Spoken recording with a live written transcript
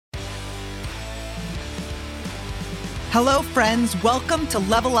Hello, friends. Welcome to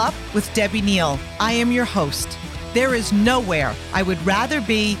Level Up with Debbie Neal. I am your host. There is nowhere I would rather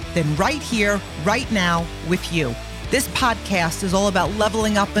be than right here, right now with you. This podcast is all about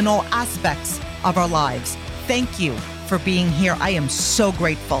leveling up in all aspects of our lives. Thank you for being here. I am so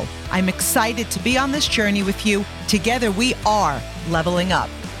grateful. I'm excited to be on this journey with you. Together, we are leveling up.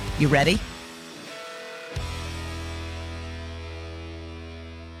 You ready?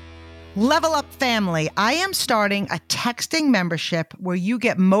 Level Up family, I am starting a texting membership where you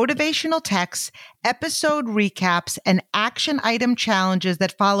get motivational texts, episode recaps, and action item challenges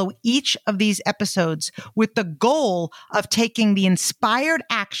that follow each of these episodes with the goal of taking the inspired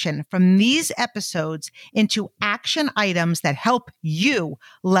action from these episodes into action items that help you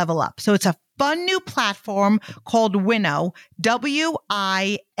level up. So it's a fun new platform called Winnow, WINNO,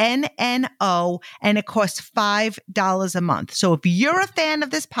 and it costs $5 a month. So if you're a fan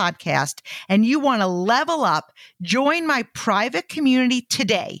of this podcast and you want to level up, join my private community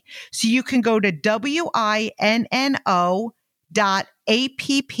today. So you can go to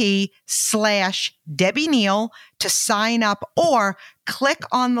WINNO.app/Debbie Neal to sign up or click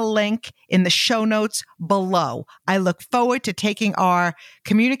on the link in the show notes below. I look forward to taking our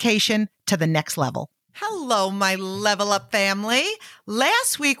communication to the next level. Hello, my Level Up family.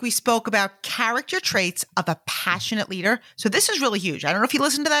 Last week, we spoke about character traits of a passionate leader. So this is really huge. I don't know if you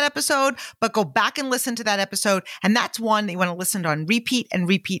listened to that episode, but go back and listen to that episode. And that's one that you want to listen to on repeat and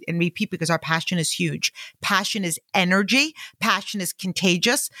repeat and repeat because our passion is huge. Passion is energy. Passion is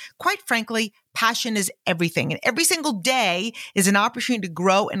contagious. Quite frankly, passion is everything. And every single day is an opportunity to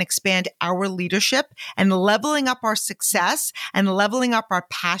grow and expand our leadership, and leveling up our success and leveling up our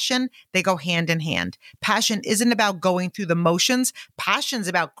passion. They go hand in hand. Passion isn't about going through the motions. Passion's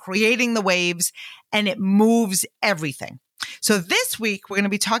about creating the waves, and it moves everything. So this week, we're going to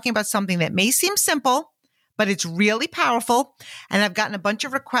be talking about something that may seem simple, but it's really powerful. And I've gotten a bunch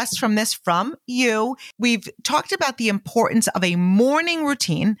of requests from this from you. We've talked about the importance of a morning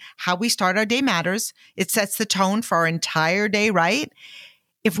routine. How we start our day matters. It sets the tone for our entire day, right?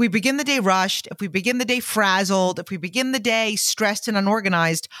 If we begin the day rushed, if we begin the day frazzled, if we begin the day stressed and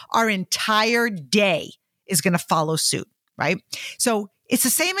unorganized, our entire day is going to follow suit, right? So it's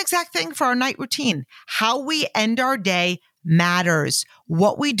the same exact thing for our night routine. How we end our day matters.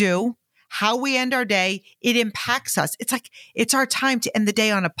 What we do, how we end our day, it impacts us. It's like, it's our time to end the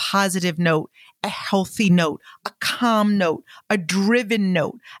day on a positive note, a healthy note, a calm note, a driven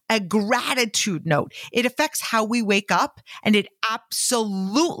note, a gratitude note. It affects how we wake up, and it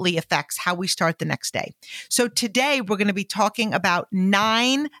absolutely affects how we start the next day. So today we're going to be talking about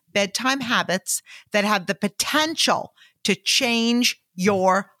 9 bedtime habits that have the potential to change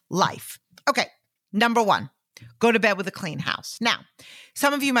your life. Okay. Number 1. Go to bed with a clean house. Now,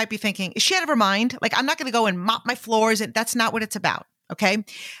 some of you might be thinking, is she out of her mind? Like, I'm not going to go and mop my floors. And that's not what it's about. Okay.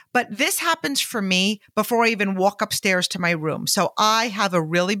 But this happens for me before I even walk upstairs to my room. So I have a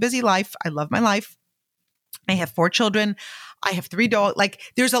really busy life. I love my life. I have 4 children. I have 3 dogs. Like,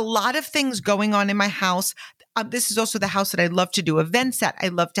 there's a lot of things going on in my house. This is also the house that I love to do events at. I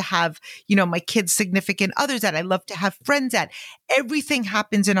love to have, my kids' significant others at. I love to have friends at. Everything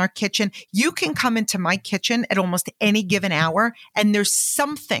happens in our kitchen. You can come into my kitchen at almost any given hour, and there's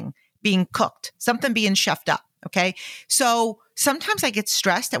something being cooked, something being chefed up. Okay. So sometimes I get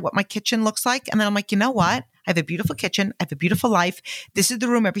stressed at what my kitchen looks like. And then I'm like, you know what? I have a beautiful kitchen. I have a beautiful life. This is the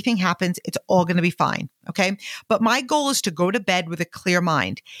room. Everything happens. It's all going to be fine. Okay. But my goal is to go to bed with a clear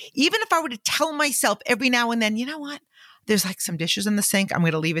mind. Even if I were to tell myself every now and then, you know what? There's like some dishes in the sink. I'm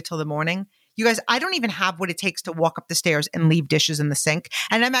going to leave it till the morning. You guys, I don't even have what it takes to walk up the stairs and leave dishes in the sink.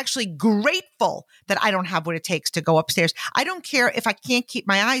 And I'm actually grateful that I don't have what it takes to go upstairs. I don't care if I can't keep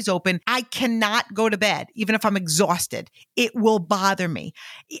my eyes open. I cannot go to bed, even if I'm exhausted. It will bother me.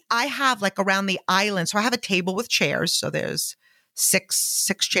 I have like around the island. So I have a table with chairs. So there's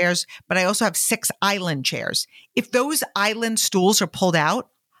six chairs, but I also have 6 island chairs. If those island stools are pulled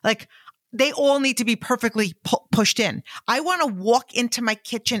out, like, they all need to be perfectly pushed in. I want to walk into my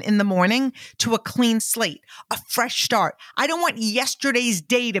kitchen in the morning to a clean slate, a fresh start. I don't want yesterday's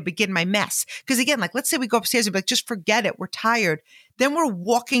day to begin my mess. Because again, like, let's say we go upstairs and be like, just forget it. We're tired. Then we're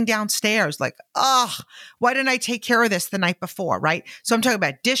walking downstairs like, why didn't I take care of this the night before? Right. So I'm talking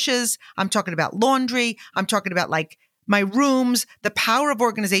about dishes. I'm talking about laundry. I'm talking about like my rooms, the power of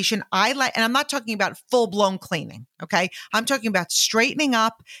organization. And I'm not talking about full blown cleaning. Okay. I'm talking about straightening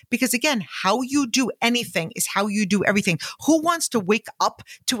up because again, how you do anything is how you do everything. Who wants to wake up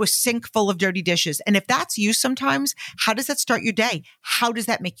to a sink full of dirty dishes? And if that's you sometimes, how does that start your day? How does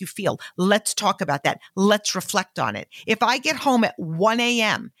that make you feel? Let's talk about that. Let's reflect on it. If I get home at 1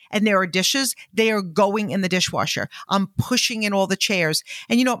 a.m. and there are dishes, they are going in the dishwasher. I'm pushing in all the chairs.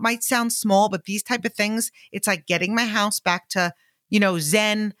 And you know, it might sound small, but these type of things, it's like getting my house back to,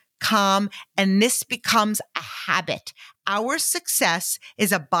 zen, calm, and this becomes a habit. Our success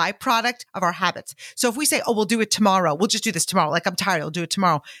is a byproduct of our habits. So if we say, oh, we'll do it tomorrow, we'll just do this tomorrow. Like I'm tired, I'll do it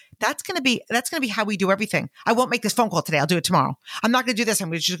tomorrow. That's going to be how we do everything. I won't make this phone call today. I'll do it tomorrow. I'm not going to do this.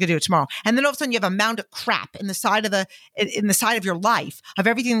 I'm just going to do it tomorrow. And then all of a sudden you have a mound of crap in the side of your life of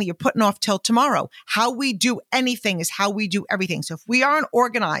everything that you're putting off till tomorrow. How we do anything is how we do everything. So if we aren't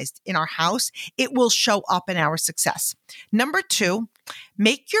organized in our house, it will show up in our success. Number 2,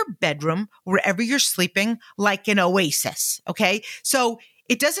 make your bedroom, wherever you're sleeping, like an oasis. Okay. So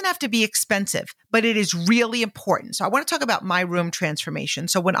it doesn't have to be expensive, but it is really important. So I want to talk about my room transformation.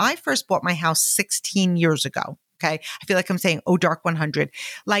 So when I first bought my house 16 years ago, okay, I feel like I'm saying, oh, Dark 100.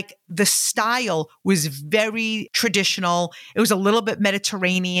 Like the style was very traditional. It was a little bit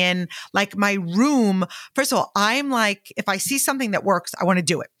Mediterranean. Like my room, first of all, I'm like, if I see something that works, I want to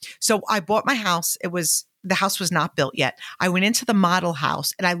do it. So I bought my house. The house was not built yet. I went into the model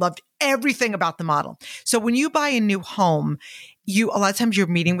house and I loved everything about the model. So when you buy a new home, a lot of times you're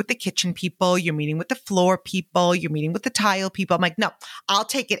meeting with the kitchen people, you're meeting with the floor people, you're meeting with the tile people. I'm like, no, I'll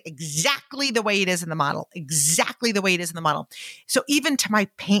take it exactly the way it is in the model, exactly the way it is in the model. So even to my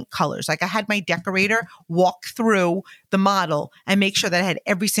paint colors, like I had my decorator walk through the model and make sure that I had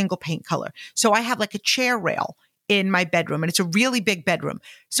every single paint color. So I have like a chair rail in my bedroom and it's a really big bedroom.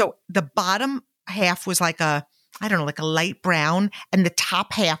 So the bottom half was like a light brown, and the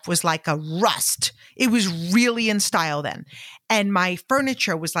top half was like a rust. It was really in style then. And my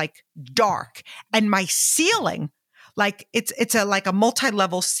furniture was like dark, and my ceiling, like it's like a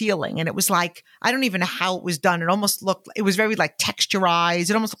multi-level ceiling. And it was like, I don't even know how it was done. It was very like texturized.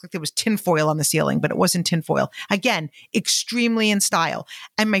 It almost looked like there was tinfoil on the ceiling, but it wasn't tinfoil. Again, extremely in style.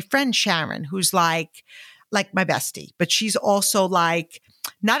 And my friend Sharon, who's like my bestie, but she's also like,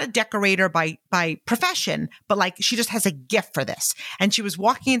 not a decorator by profession, but like she just has a gift for this. And she was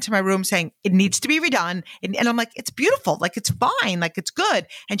walking into my room saying, it needs to be redone. And I'm like, it's beautiful. Like it's fine. Like it's good.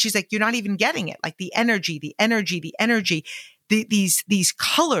 And she's like, you're not even getting it. Like the energy, these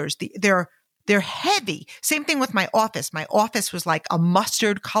colors, they're heavy. Same thing with my office. My office was like a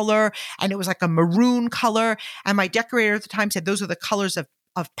mustard color and it was like a maroon color. And my decorator at the time said, those are the colors of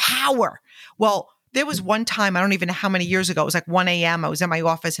power. Well, there was one time, I don't even know how many years ago, it was like 1 a.m. I was in my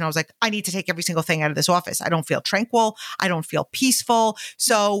office and I was like, I need to take every single thing out of this office. I don't feel tranquil. I don't feel peaceful.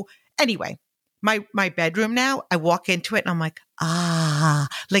 So anyway, my bedroom now, I walk into it and I'm like,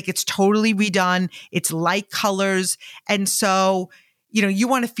 like it's totally redone. It's light colors. And so, you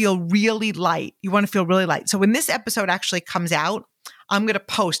want to feel really light. So when this episode actually comes out, I'm going to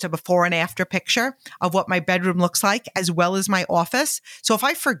post a before and after picture of what my bedroom looks like, as well as my office. So if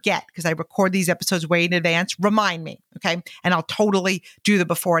I forget, because I record these episodes way in advance, remind me, okay? And I'll totally do the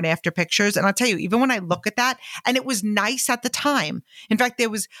before and after pictures. And I'll tell you, even when I look at that, and it was nice at the time. In fact, there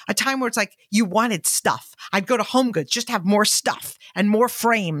was a time where it's like you wanted stuff. I'd go to Home Goods, just have more stuff and more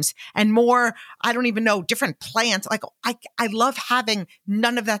frames and more, I don't even know, different plants. Like I love having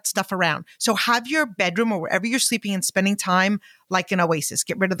none of that stuff around. So have your bedroom or wherever you're sleeping and spending time like an oasis.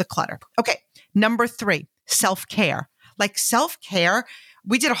 Get rid of the clutter. Okay. Number 3, self-care. Like self-care,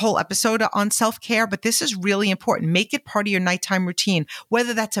 we did a whole episode on self-care, but this is really important. Make it part of your nighttime routine,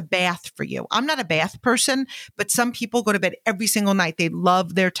 whether that's a bath for you. I'm not a bath person, but some people go to bed every single night. They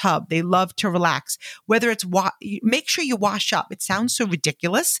love their tub. They love to relax. Whether it's make sure you wash up. It sounds so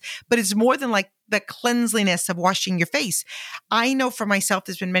ridiculous, but it's more than like the cleanliness of washing your face. I know for myself,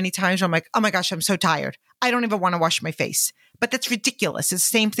 there's been many times where I'm like, oh my gosh, I'm so tired. I don't even want to wash my face. But that's ridiculous. It's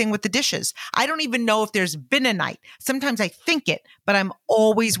the same thing with the dishes. I don't even know if there's been a night. Sometimes I think it, but I'm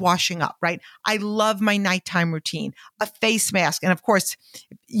always washing up, right? I love my nighttime routine, a face mask. And of course,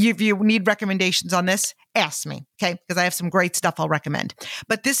 if you need recommendations on this, ask me, okay? Because I have some great stuff I'll recommend.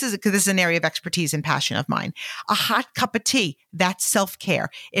 But this is an area of expertise and passion of mine. A hot cup of tea, that's self-care.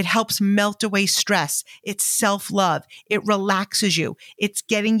 It helps melt away stress. It's self-love. It relaxes you. It's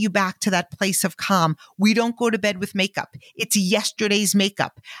getting you back to that place of calm. We don't go to bed with makeup. It's yesterday's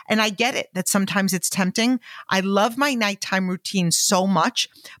makeup. And I get it that sometimes it's tempting. I love my nighttime routine so much,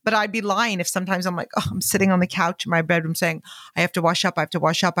 but I'd be lying if sometimes I'm like, oh, I'm sitting on the couch in my bedroom saying, I have to wash up. I have to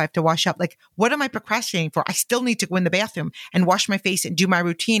wash up. I have to wash up. Like, what am I procrastinating for? I still need to go in the bathroom and wash my face and do my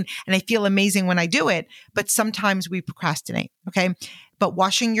routine. And I feel amazing when I do it, but sometimes we procrastinate. Okay. But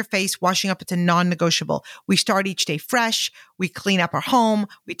washing your face, washing up, it's a non-negotiable. We start each day fresh. We clean up our home.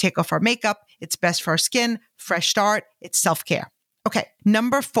 We take off our makeup. It's best for our skin. Fresh start. It's self-care. Okay.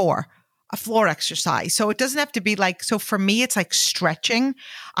 Number 4, a floor exercise. So it doesn't have to be like, so for me, it's like stretching.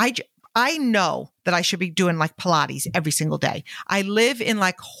 I know that I should be doing like Pilates every single day. I live in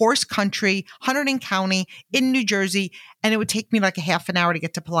like horse country, Hunterdon County in New Jersey, and it would take me like a half an hour to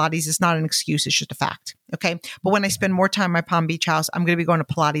get to Pilates. It's not an excuse. It's just a fact. Okay. But when I spend more time in my Palm Beach house, I'm going to be going to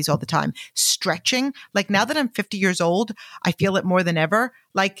Pilates all the time. Stretching, like now that I'm 50 years old, I feel it more than ever.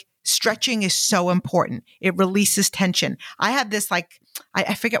 Like stretching is so important. It releases tension. I have this like,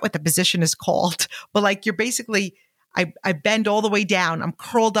 I forget what the position is called, but like you're basically, I bend all the way down. I'm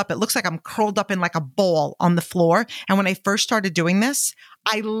curled up. It looks like I'm curled up in like a ball on the floor. And when I first started doing this,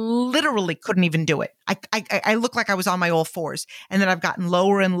 I literally couldn't even do it. I look like I was on my all fours. And then I've gotten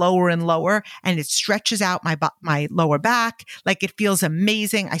lower and lower and lower, and it stretches out my lower back. Like it feels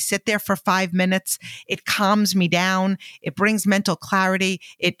amazing. I sit there for 5 minutes. It calms me down. It brings mental clarity.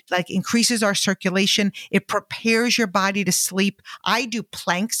 It like increases our circulation. It prepares your body to sleep. I do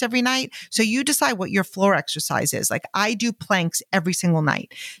planks every night. So you decide what your floor exercise is. Like I do planks every single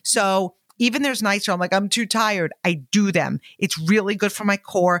night. So even there's nights where I'm like, I'm too tired. I do them. It's really good for my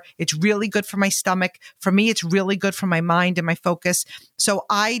core. It's really good for my stomach. For me, it's really good for my mind and my focus. So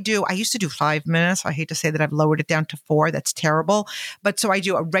I used to do 5 minutes. I hate to say that I've lowered it down to 4. That's terrible. But so I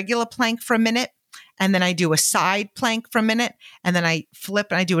do a regular plank for a minute. And then I do a side plank for a minute. And then I flip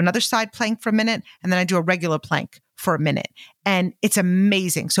and I do another side plank for a minute. And then I do a regular plank for a minute. And it's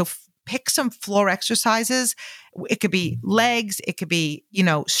amazing. So pick some floor exercises. It could be legs. It could be,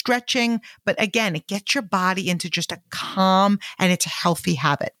 stretching. But again, it gets your body into just a calm and it's a healthy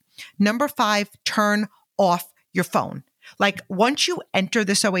habit. Number 5, turn off your phone. Like once you enter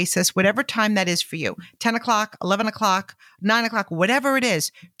this oasis, whatever time that is for you, 10 o'clock, 11 o'clock, 9 o'clock, whatever it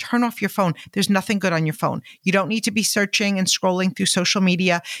is, turn off your phone. There's nothing good on your phone. You don't need to be searching and scrolling through social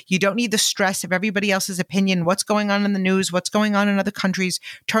media. You don't need the stress of everybody else's opinion, what's going on in the news, what's going on in other countries.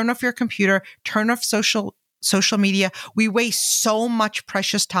 Turn off your computer, turn off social media. We waste so much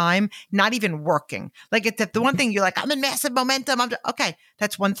precious time not even working. Like it's the one thing you're like, I'm in massive momentum. Okay,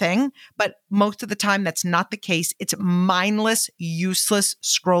 that's one thing. But most of the time that's not the case. It's mindless, useless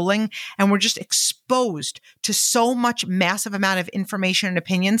scrolling. And we're just exposed to so much massive amount of information and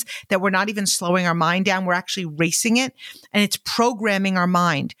opinions that we're not even slowing our mind down. We're actually racing it, and it's programming our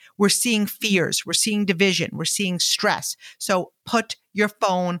mind. We're seeing fears. We're seeing division. We're seeing stress. So put your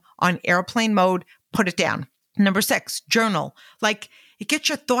phone on airplane mode. Put it down. Number 6, journal. Like it gets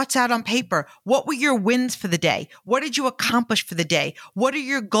your thoughts out on paper. What were your wins for the day? What did you accomplish for the day? What are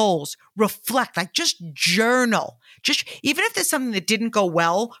your goals? Reflect, like just journal. Just even if there's something that didn't go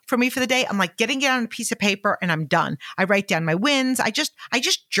well for me for the day, I'm like getting it on a piece of paper and I'm done. I write down my wins. I just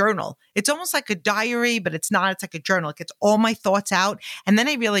journal. It's almost like a diary, but it's not. It's like a journal. It gets all my thoughts out. And then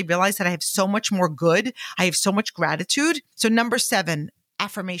I really realize that I have so much more good. I have so much gratitude. So number 7,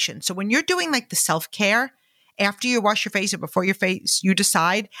 affirmation. So when you're doing like the self-care, after you wash your face or before your face, you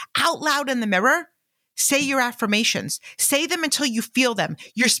decide out loud in the mirror, say your affirmations. Say them until you feel them.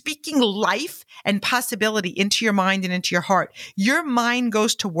 You're speaking life and possibility into your mind and into your heart. Your mind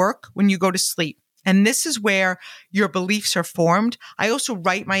goes to work when you go to sleep. And this is where your beliefs are formed. I also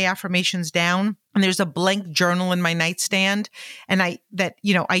write my affirmations down. And there's a blank journal in my nightstand. And I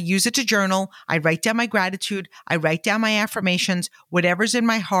use it to journal. I write down my gratitude. I write down my affirmations, whatever's in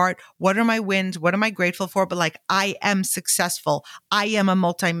my heart. What are my wins? What am I grateful for? But like, I am successful. I am a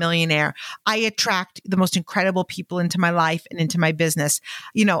multimillionaire. I attract the most incredible people into my life and into my business.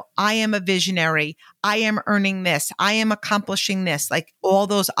 I am a visionary. I am earning this. I am accomplishing this. Like all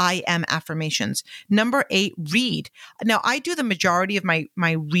those I am affirmations. Number 8, read. Now I do the majority of my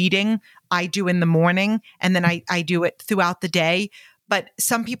reading I do in the morning, and then I do it throughout the day. But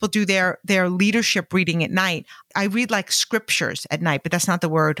some people do their leadership reading at night. I read like scriptures at night, but that's not the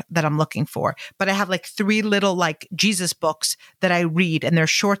word that I'm looking for. But I have like 3 little like Jesus books that I read, and there's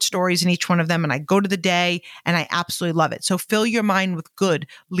short stories in each one of them. And I go to the day and I absolutely love it. So fill your mind with good.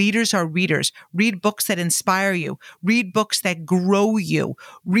 Leaders are readers. Read books that inspire you. Read books that grow you.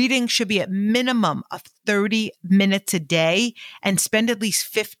 Reading should be at minimum of 30 minutes a day, and spend at least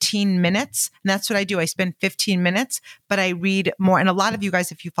 15 minutes. And that's what I do. I spend 15 minutes, but I read more. And a lot of you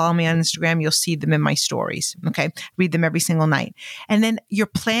guys, if you follow me on Instagram, you'll see them in my stories. Okay. Read them every single night. And then you're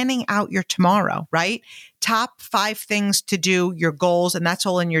planning out your tomorrow, right? Top 5 things to do, your goals, and that's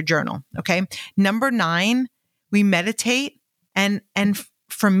all in your journal. Okay. Number 9, we meditate. And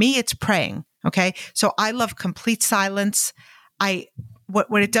for me, it's praying. Okay. So I love complete silence.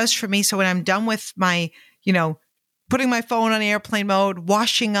 What it does for me. So when I'm done with my, putting my phone on airplane mode,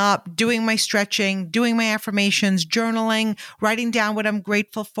 washing up, doing my stretching, doing my affirmations, journaling, writing down what I'm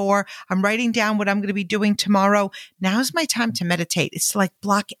grateful for. I'm writing down what I'm going to be doing tomorrow. Now's my time to meditate. It's to like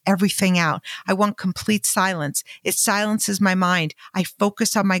block everything out. I want complete silence. It silences my mind. I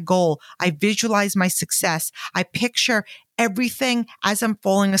focus on my goal. I visualize my success. I picture everything as I'm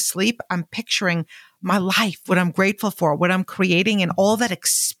falling asleep. I'm picturing my life, what I'm grateful for, what I'm creating, and all that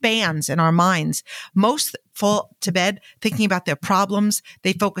expands in our minds. Most fall to bed thinking about their problems.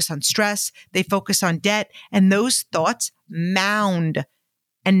 They focus on stress. They focus on debt. And those thoughts mound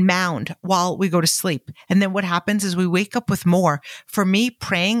and mound while we go to sleep. And then what happens is we wake up with more. For me,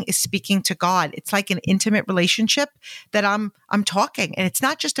 praying is speaking to God. It's like an intimate relationship that I'm talking. And it's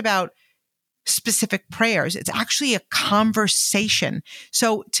not just about specific prayers. It's actually a conversation.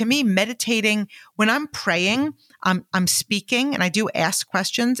 So to me, meditating, when I'm praying, I'm speaking and I do ask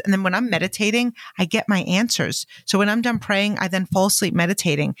questions. And then when I'm meditating, I get my answers. So when I'm done praying, I then fall asleep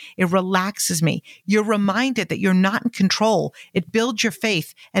meditating. It relaxes me. You're reminded that you're not in control. It builds your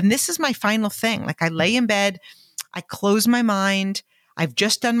faith. And this is my final thing. Like I lay in bed, I close my mind. I've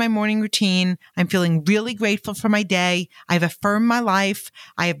just done my morning routine. I'm feeling really grateful for my day. I've affirmed my life.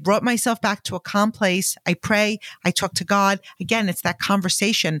 I have brought myself back to a calm place. I pray. I talk to God. Again, it's that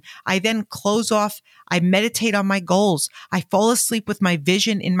conversation. I then close off. I meditate on my goals. I fall asleep with my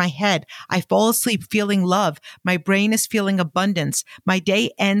vision in my head. I fall asleep feeling love. My brain is feeling abundance. My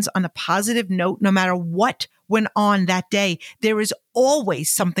day ends on a positive note, no matter what went on that day. There is always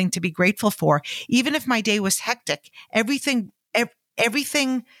something to be grateful for. Even if my day was hectic, everything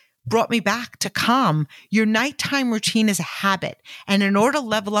brought me back to calm. Your nighttime routine is a habit. And in order to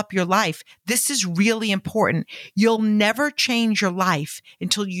level up your life, this is really important. You'll never change your life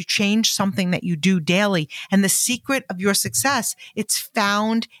until you change something that you do daily. And the secret of your success, it's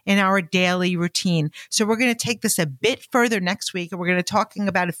found in our daily routine. So we're going to take this a bit further next week, and we're going to talking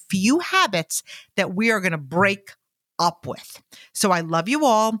about a few habits that we are going to break up with. So I love you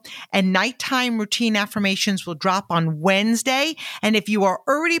all. And nighttime routine affirmations will drop on Wednesday. And if you are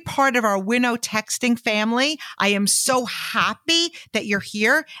already part of our Winnow texting family, I am so happy that you're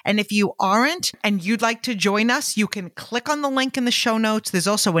here. And if you aren't and you'd like to join us, you can click on the link in the show notes. There's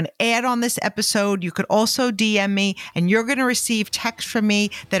also an ad on this episode. You could also DM me, and you're going to receive texts from me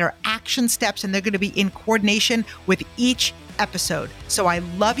that are action steps, and they're going to be in coordination with each episode. So I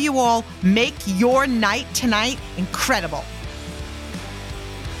love you all. Make your night tonight incredible.